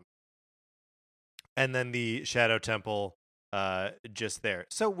the bottom. And then the Shadow Temple just there.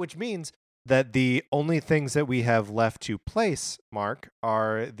 So which means that the only things that we have left to place, Mark,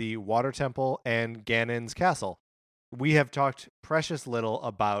 are the Water Temple and Ganon's Castle. We have talked precious little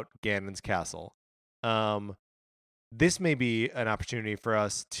about Ganon's Castle. This may be an opportunity for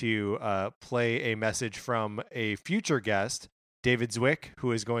us to play a message from a future guest, David Zwick,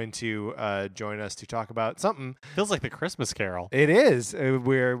 who is going to join us to talk about something. Feels like the Christmas Carol. It is.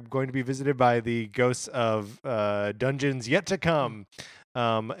 We're going to be visited by the ghosts of dungeons yet to come.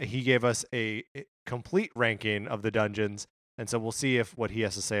 He gave us a complete ranking of the dungeons, and so we'll see if what he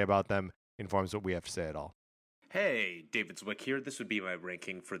has to say about them informs what we have to say at all. Hey, David Zwick here. This would be my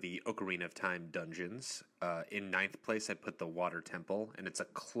ranking for the Ocarina of Time dungeons. In 9th place, I put the Water Temple, and it's a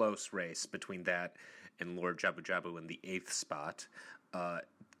close race between that and Lord Jabu Jabu in the 8th spot.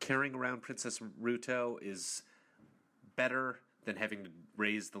 Carrying around Princess Ruto is better than having to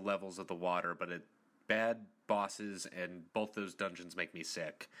raise the levels of the water, but bad bosses, and both those dungeons make me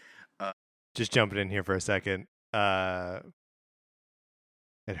sick. Just jumping in here for a second.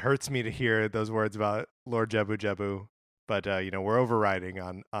 It hurts me to hear those words about Lord Jabu Jabu, but we're overriding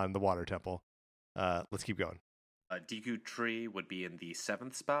on the Water Temple. Let's keep going. Deku Tree would be in the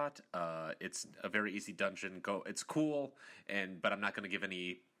 7th spot. It's a very easy dungeon. It's cool, but I'm not going to give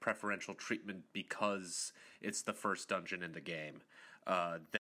any preferential treatment because it's the first dungeon in the game.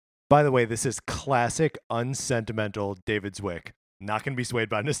 By the way, this is classic unsentimental David Zwick. Not going to be swayed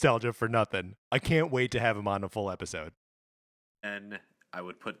by nostalgia for nothing. I can't wait to have him on a full episode. And I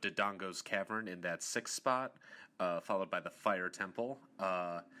would put Dodongo's Cavern in that 6th spot, followed by the Fire Temple.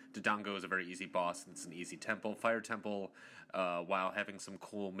 Dodongo is a very easy boss, and it's an easy temple. Fire Temple, while having some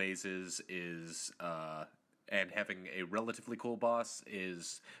cool mazes, and having a relatively cool boss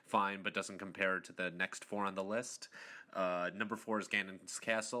is fine, but doesn't compare to the next 4 on the list. Number 4 is Ganon's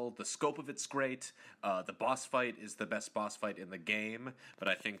Castle. The scope of it's great. The boss fight is the best boss fight in the game, but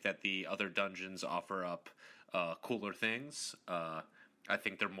I think that the other dungeons offer up cooler things. I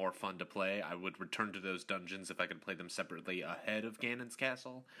think they're more fun to play. I would return to those dungeons if I could play them separately ahead of Ganon's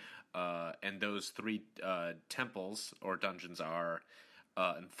Castle. And those 3 temples or dungeons are,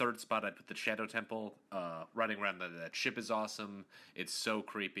 in 3rd spot, I'd put the Shadow Temple. Running around that ship is awesome. It's so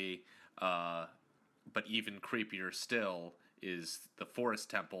creepy. But even creepier still is the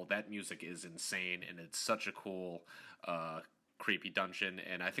Forest Temple. That music is insane, and it's such a cool, creepy dungeon.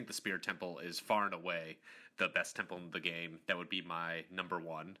 And I think the Spirit Temple is far and away the best temple in the game. That would be my number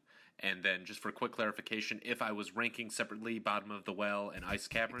 1. And then, just for quick clarification, if I was ranking separately Bottom of the Well and Ice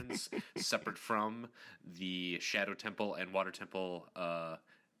Caverns, separate from the Shadow Temple and Water Temple,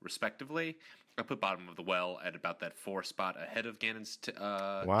 respectively, I put Bottom of the Well at about that 4 spot ahead of Ganon's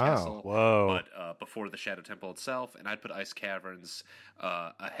Castle. Whoa. But before the Shadow Temple itself. And I'd put Ice Caverns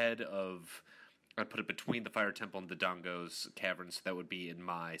ahead of... I'd put it between the Fire Temple and the Dodongo's Caverns. So that would be in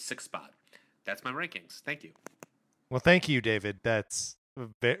my 6th spot. That's my rankings. Thank you. Well, thank you, David. That's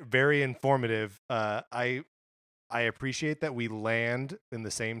very informative. I appreciate that we land in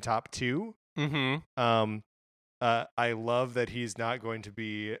the same top 2. Mm-hmm. I love that he's not going to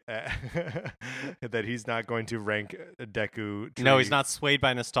be that he's not going to rank Deku Tree. No, he's not swayed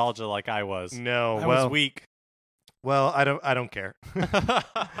by nostalgia like I was. No, I was weak. Well, I don't care.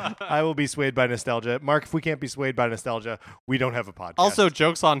 I will be swayed by nostalgia. Mark, if we can't be swayed by nostalgia, we don't have a podcast. Also,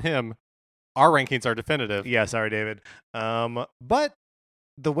 joke's on him. Our rankings are definitive. Yeah, sorry, David. But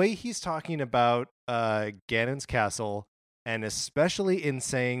the way he's talking about Ganon's Castle, and especially in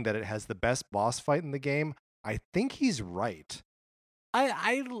saying that it has the best boss fight in the game, I think he's right.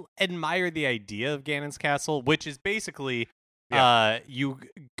 I admire the idea of Ganon's Castle, which is basically you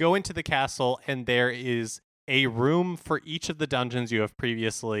go into the castle and there is a room for each of the dungeons you have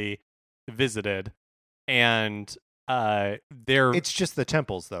previously visited, and it's just the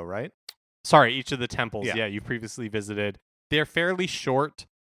temples, though, right? Sorry, each of the temples, Yeah. you previously visited. They're fairly short.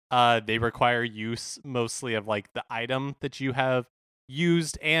 They require use mostly of like the item that you have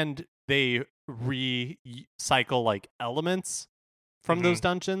used, and they recycle like elements from those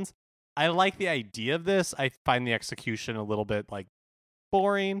dungeons. I like the idea of this. I find the execution a little bit like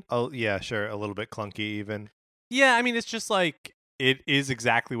boring. Oh, yeah, sure. A little bit clunky even. Yeah, I mean, it's just like it is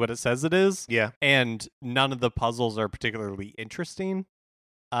exactly what it says it is. Yeah. And none of the puzzles are particularly interesting.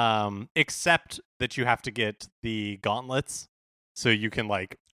 Except that you have to get the gauntlets so you can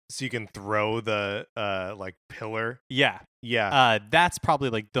throw the like pillar. Yeah. That's probably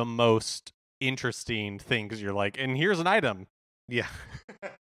like the most interesting thing, because you're like, and here's an item. Yeah.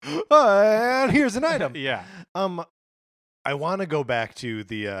 And here's an item. Yeah. I want to go back to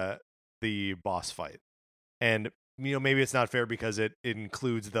the boss fight, and maybe it's not fair because it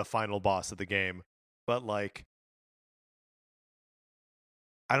includes the final boss of the game, but like,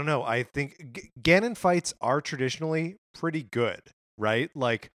 I don't know. I think Ganon fights are traditionally pretty good, right?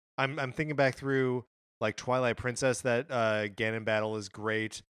 Like I'm thinking back through like Twilight Princess, that Ganon battle is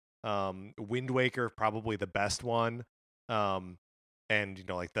great. Wind Waker, probably the best one. And you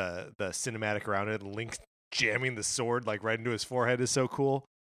know, like the cinematic around it, Link jamming the sword like right into his forehead is so cool.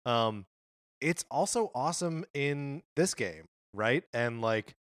 It's also awesome in this game, right? And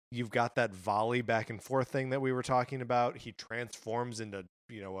like you've got that volley back and forth thing that we were talking about. He transforms into,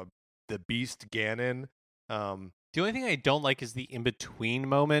 you know, the beast Ganon. The only thing I don't like is the in-between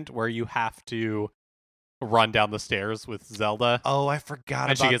moment where you have to run down the stairs with Zelda. Oh, I forgot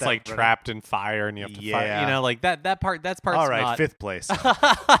and about she gets that, like Brennan. trapped in fire and you have to fight. You know, like that's part's All right, not... 5th place.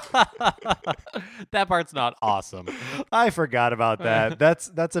 That part's not awesome. I forgot about that.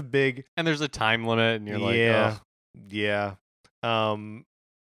 That's a big... And there's a time limit and you're like, yeah. oh. Yeah.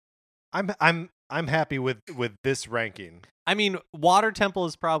 I'm happy with this ranking. I mean, Water Temple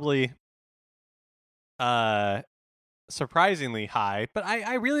is probably surprisingly high, but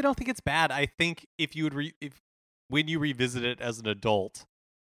I really don't think it's bad. I think if you would when you revisit it as an adult,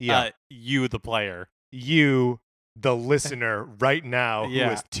 you the player, you the listener right now who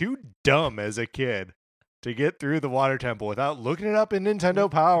Yeah. is too dumb as a kid to get through the Water Temple without looking it up in Nintendo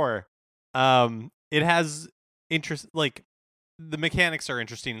Power. It has interest, like the mechanics are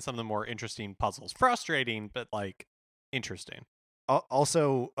interesting and some of the more interesting puzzles. Frustrating, but like interesting.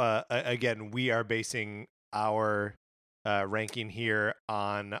 Also, again, we are basing our ranking here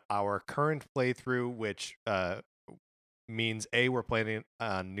on our current playthrough, which means A, we're playing it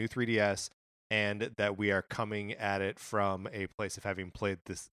on new 3DS, and that we are coming at it from a place of having played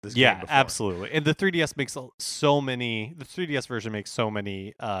this game before. Absolutely. And the 3DS makes the 3DS version makes so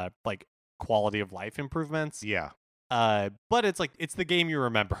many like quality of life improvements. Yeah. But it's like it's the game you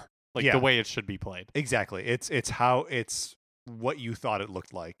remember, like the way it should be played. Exactly. It's what you thought it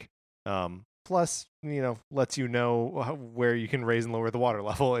looked like. Plus, you know, lets you know where you can raise and lower the water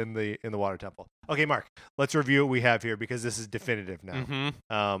level in the Water Temple. Okay, Mark, let's review what we have here because this is definitive now.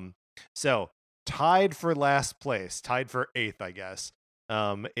 Mm-hmm. So tied for last place, tied for 8th, I guess,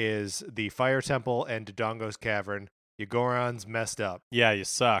 is the Fire Temple and Dodongo's Cavern. Your Goron's messed up. Yeah, you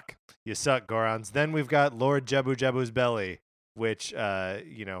suck. You suck, Gorons. Then we've got Lord Jebu Jebu's Belly, which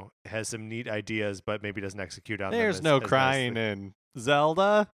you know, has some neat ideas, but maybe doesn't execute on them. There's no crying in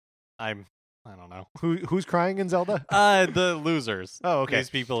Zelda. I don't know. Who's crying in Zelda? The losers. Oh, okay. These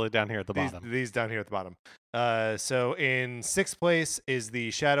people are down here at the bottom. These down here at the bottom. So in 6th place is the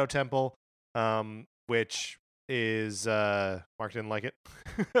Shadow Temple, which is Mark didn't like it.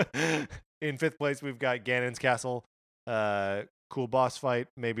 In 5th place, we've got Ganon's Castle. Cool boss fight,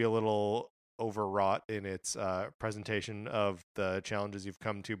 maybe a little overwrought in its presentation of the challenges you've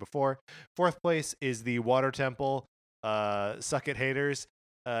come to before. 4th place is the Water Temple. Suck it, haters.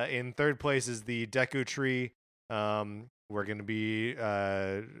 In 3rd place is the Deku Tree. We're going to be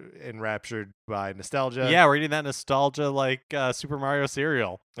enraptured by nostalgia. Yeah, we're eating that nostalgia like Super Mario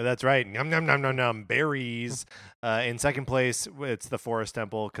cereal. That's right. Num, num, num, num, num. Berries. In 2nd place, it's the Forest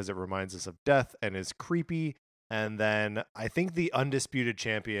Temple because it reminds us of death and is creepy. And then I think the undisputed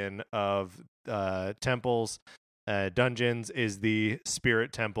champion of temples, dungeons, is the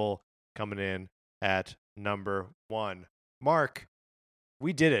Spirit Temple, coming in at number 1. Mark,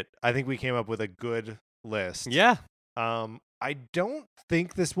 we did it. I think we came up with a good list. Yeah. I don't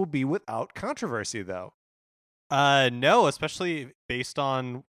think this will be without controversy, though. No, especially based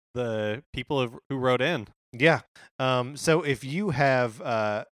on the people who wrote in. Yeah. So if you have,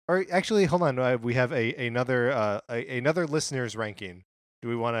 or actually, hold on, we have another listener's ranking. Do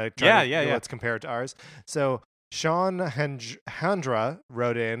we want to try? Yeah. Let's compare it to ours. So Sean Handra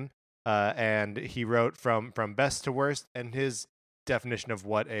wrote in, and he wrote from best to worst, and his definition of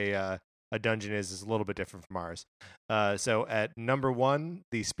what a dungeon is a little bit different from ours. So at number 1,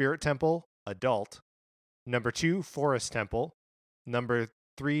 the Spirit Temple, adult. Number 2, Forest Temple. Number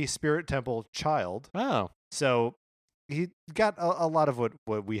 3, Spirit Temple, child. Oh. So he got a lot of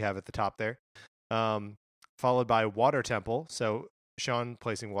what we have at the top there. Followed by Water Temple. So Sean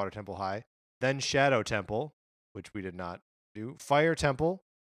placing Water Temple high. Then Shadow Temple, which we did not do. Fire Temple.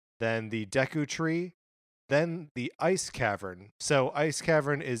 Then the Deku Tree. Then the Ice Cavern. So Ice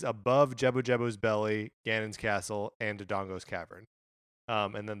Cavern is above Jebu Jebu's Belly, Ganon's Castle, and Dodongo's Cavern.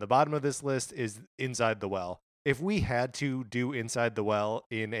 And then the bottom of this list is Inside the Well. If we had to do Inside the Well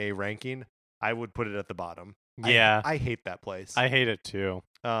in a ranking, I would put it at the bottom. Yeah. I hate that place. I hate it too.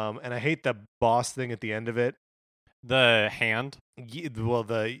 And I hate the boss thing at the end of it. The hand? Well,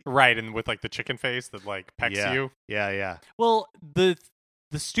 right, and with like the chicken face that like pecks you. Yeah. Well, the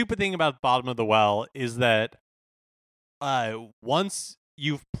stupid thing about bottom of the well is that once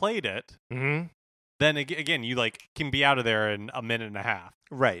you've played it, Mm-hmm. then again, you like can be out of there in a minute and a half.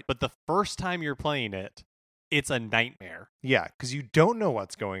 Right. But the first time you're playing it, it's a nightmare. Yeah, because you don't know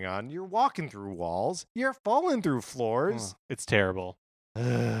what's going on. You're walking through walls. You're falling through floors. It's terrible. All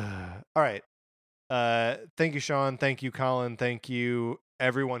right. Thank you, Sean. Thank you, Colin. Thank you,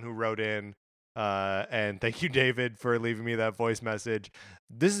 everyone who wrote in. And thank you, David, for leaving me that voice message.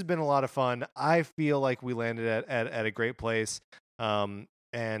 This has been a lot of fun. I feel like we landed at a great place.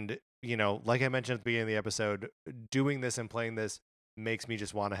 And, you know, like I mentioned at the beginning of the episode, doing this and playing this makes me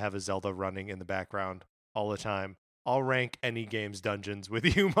just want to have a Zelda running in the background all the time. I'll rank any game's dungeons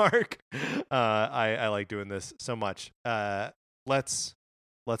with you, Mark. I like doing this so much. Let's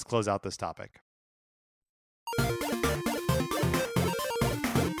close out this topic.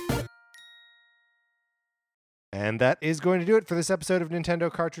 And that is going to do it for this episode of Nintendo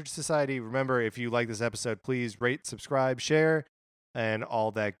Cartridge Society. Remember, if you like this episode, please rate, subscribe, share, and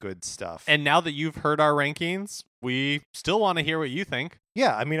all that good stuff. And now that you've heard our rankings, we still want to hear what you think.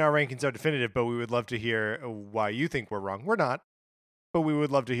 Yeah, I mean, our rankings are definitive, but we would love to hear why you think we're wrong. We're not, but we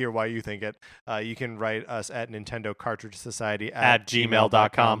would love to hear why you think it. You can write us at Nintendo Cartridge Society At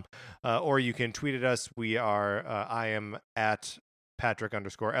gmail.com. Or you can tweet at us. We are, I am at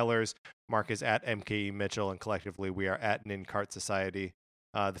Patrick_Ellers. Mark is at MKE Mitchell, and collectively we are at NinCart Society.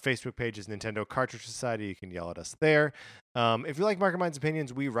 The Facebook page is Nintendo Cartridge Society. You can yell at us there. If you like Mark and Mine's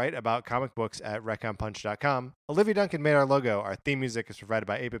opinions, we write about comic books at retconpunch.com. Olivia Duncan made our logo. Our theme music is provided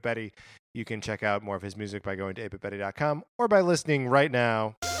by 8-Bit Betty. You can check out more of his music by going to 8bitbetty.com or by listening right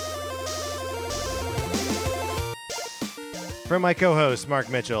now. From my co-host, Mark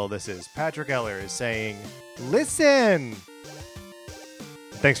Mitchell, this is Patrick Ellers saying, listen!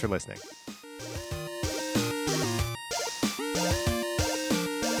 Thanks for listening.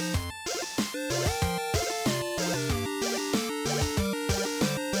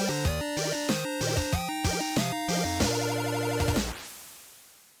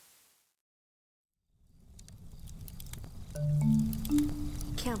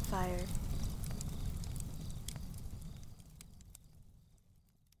 Campfire.